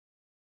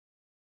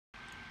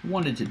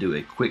wanted to do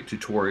a quick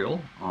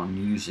tutorial on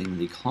using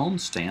the clone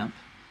stamp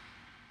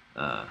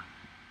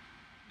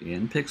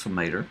in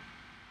Pixelmator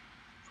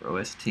for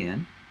OS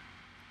X.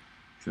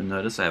 You'll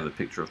notice I have a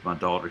picture of my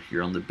daughter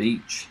here on the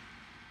beach,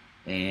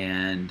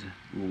 and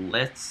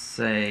let's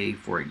say,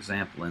 for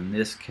example, in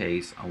this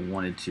case I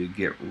wanted to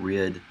get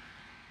rid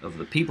of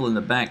the people in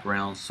the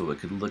background so it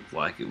could look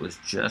like it was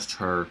just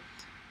her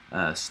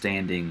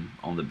standing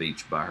on the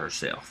beach by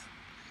herself.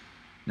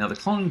 Now the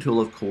cloning tool,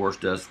 of course,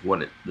 does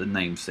what the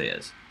name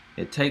says.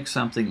 It takes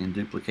something and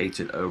duplicates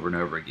it over and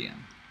over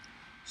again.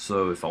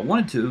 So if I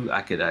wanted to,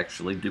 I could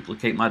actually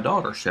duplicate my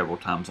daughter several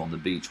times on the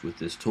beach with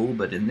this tool,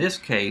 but in this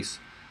case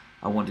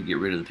I want to get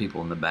rid of the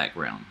people in the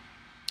background.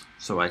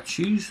 So I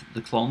choose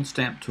the clone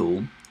stamp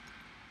tool.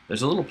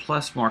 There's a little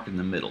plus mark in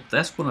the middle.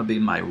 That's going to be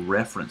my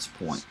reference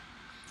point.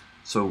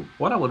 So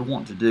what I would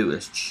want to do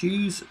is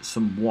choose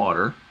some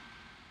water.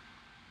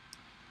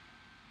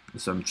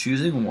 So I'm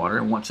choosing water,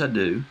 and once I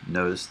do,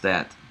 notice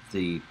that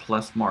the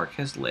plus mark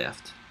has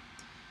left.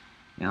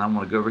 And I'm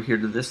going to go over here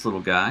to this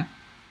little guy.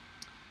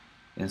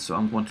 And so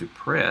I'm going to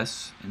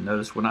press, and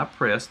notice when I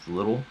press, the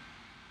little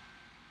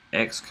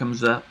X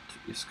comes up.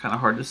 It's kind of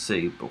hard to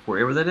see, but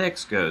wherever that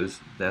X goes,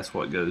 that's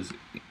what goes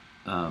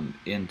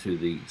into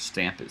the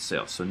stamp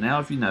itself. So now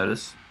if you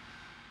notice,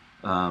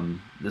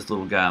 this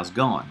little guy's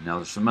gone. Now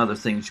there's some other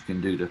things you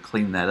can do to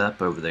clean that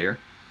up over there,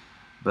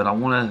 but I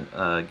want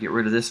to get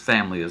rid of this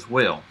family as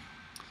well.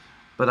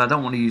 But I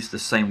don't want to use the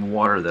same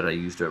water that I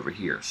used over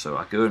here. So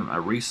I go and I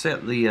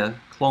reset the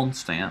clone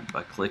stamp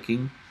by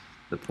clicking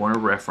the point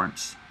of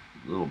reference,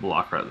 little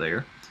block right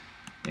there.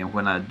 And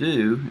when I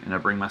do, and I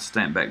bring my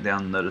stamp back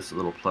down, notice the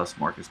little plus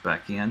mark is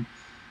back in.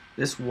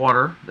 This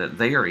water that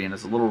they are in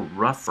is a little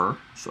rougher,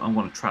 so I'm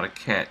going to try to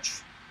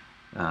catch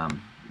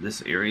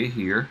this area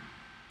here.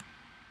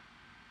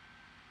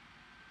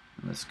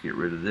 And let's get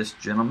rid of this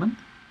gentleman.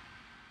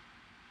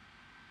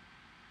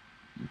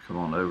 And come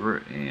on over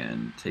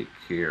and take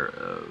care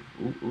of...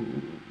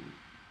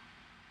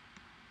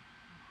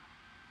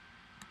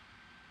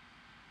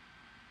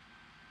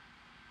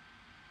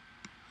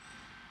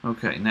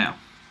 Okay, now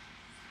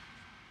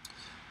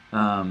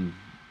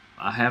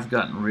I have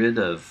gotten rid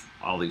of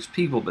all these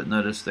people, but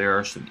notice there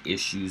are some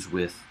issues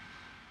with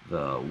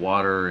the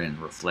water and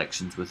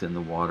reflections within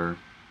the water.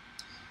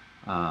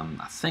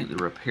 I think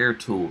the repair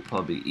tool would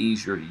probably be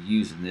easier to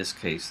use in this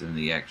case than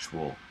the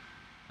actual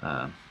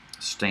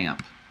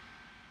stamp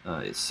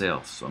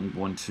itself. So I'm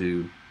going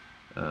to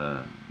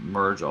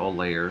merge all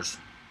layers,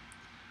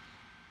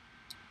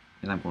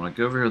 and I'm going to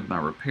go over here with my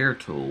repair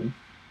tool.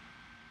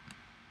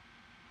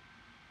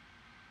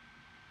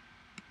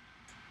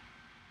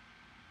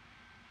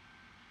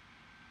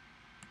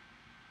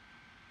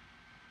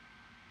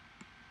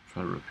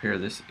 Try to repair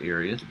this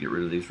area to get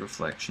rid of these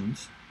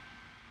reflections.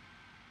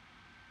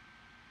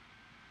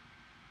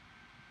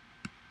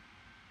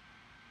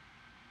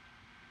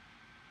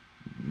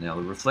 Now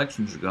the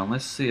reflections are gone.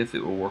 Let's see if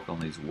it will work on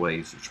these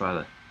waves to try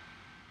to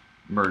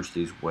merge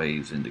these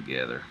waves in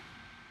together.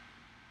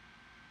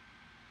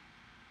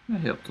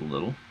 That helped a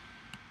little.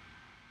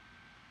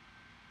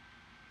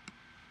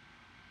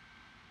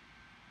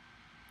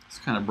 It's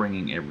kind of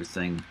bringing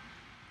everything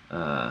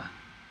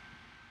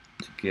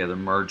together,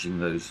 merging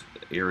those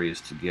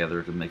areas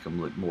together to make them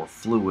look more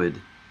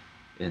fluid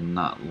and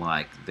not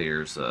like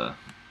there's an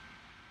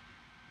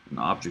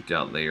object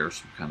out there,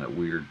 some kind of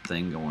weird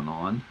thing going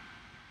on.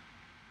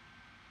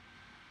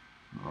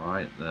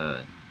 Alright,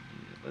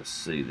 let's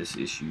see this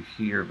issue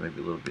here, maybe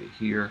a little bit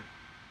here.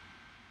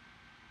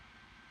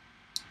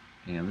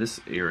 And this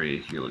area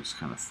here looks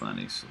kind of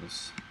funny, so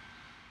let's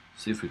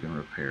see if we can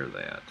repair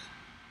that.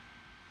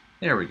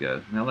 There we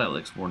go. Now that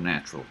looks more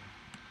natural.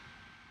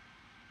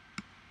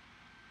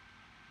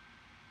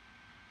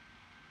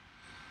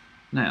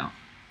 Now,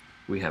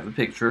 we have a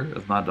picture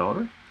of my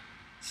daughter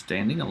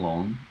standing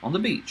alone on the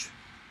beach.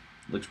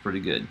 Looks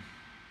pretty good.